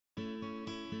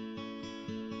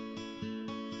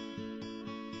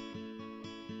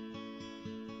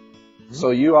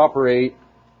So you operate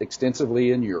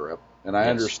extensively in Europe, and I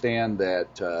Yes. understand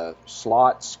that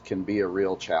slots can be a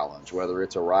real challenge, whether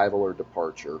it's arrival or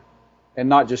departure, and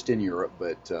not just in Europe,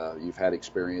 but you've had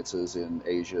experiences in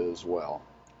Asia as well.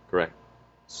 Correct.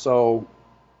 So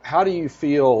how do you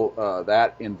feel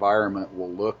that environment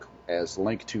will look as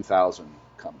Link 2000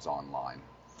 comes online?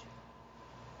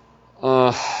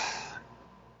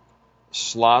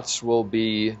 Slots will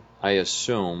be, I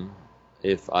assume,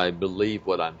 if I believe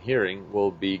what I'm hearing,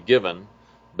 will be given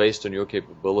based on your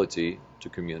capability to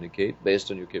communicate,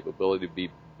 based on your capability to be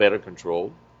better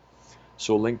controlled.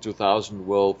 So Link 2000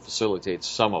 will facilitate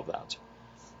some of that.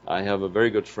 I have a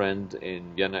very good friend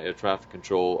in Vienna air traffic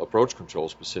control, approach control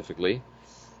specifically.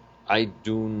 I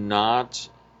do not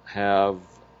have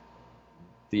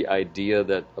the idea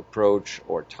that approach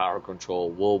or tower control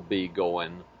will be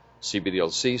going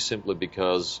CPDLC simply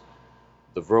because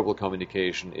the verbal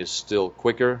communication is still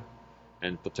quicker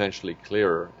and potentially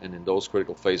clearer, and in those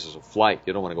critical phases of flight,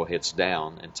 you don't want to go heads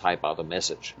down and type out a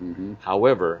message.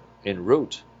 However, en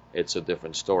route, it's a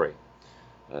different story.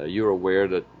 You're aware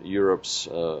that Europe's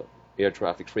air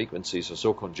traffic frequencies are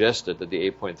so congested that the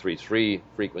 8.33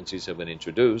 frequencies have been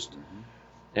introduced,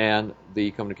 and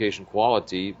the communication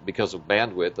quality, because of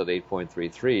bandwidth at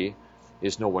 8.33,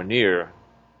 is nowhere near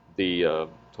the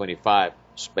 25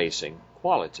 spacing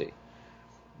quality.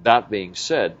 That being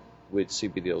said, with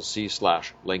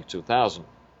CPDLC/Link 2000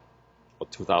 or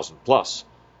 2000 plus,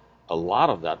 a lot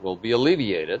of that will be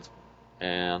alleviated,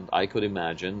 and I could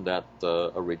imagine that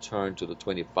a return to the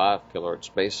 25 kilohertz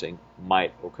spacing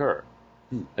might occur.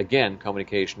 Again,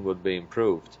 communication would be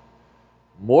improved.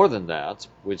 More than that,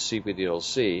 with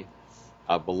CPDLC,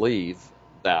 I believe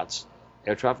that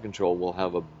air traffic control will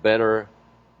have a better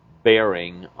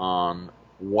bearing on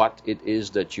what it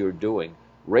is that you're doing.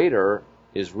 Radar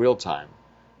is real time.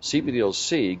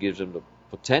 CPDLC gives them the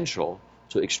potential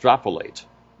to extrapolate.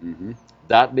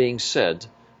 That being said,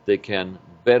 they can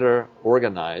better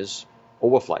organize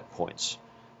overflight points.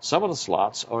 Some of the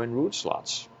slots are en route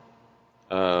slots.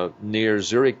 Near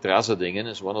Zurich, Drazedingen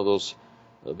is one of those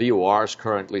VORs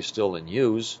currently still in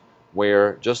use,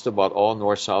 where just about all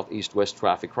north, south, east, west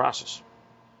traffic crosses.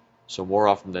 So more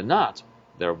often than not,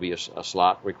 there will be a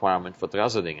slot requirement for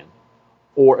Drazedingen,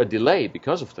 or a delay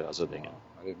because of Drazedingen.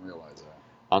 I didn't realize that.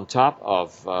 On top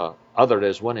of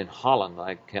there's one in Holland,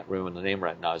 I can't remember the name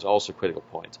right now, is also a critical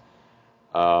point.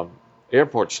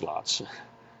 Airport slots,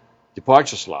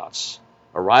 departure slots,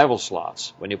 arrival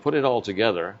slots. When you put it all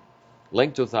together,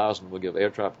 Link 2000 will give air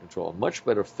traffic control a much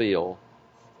better feel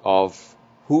of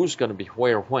who's going to be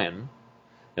where when,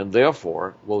 and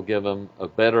therefore will give them a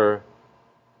better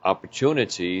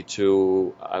opportunity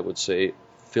to, I would say,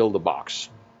 fill the box.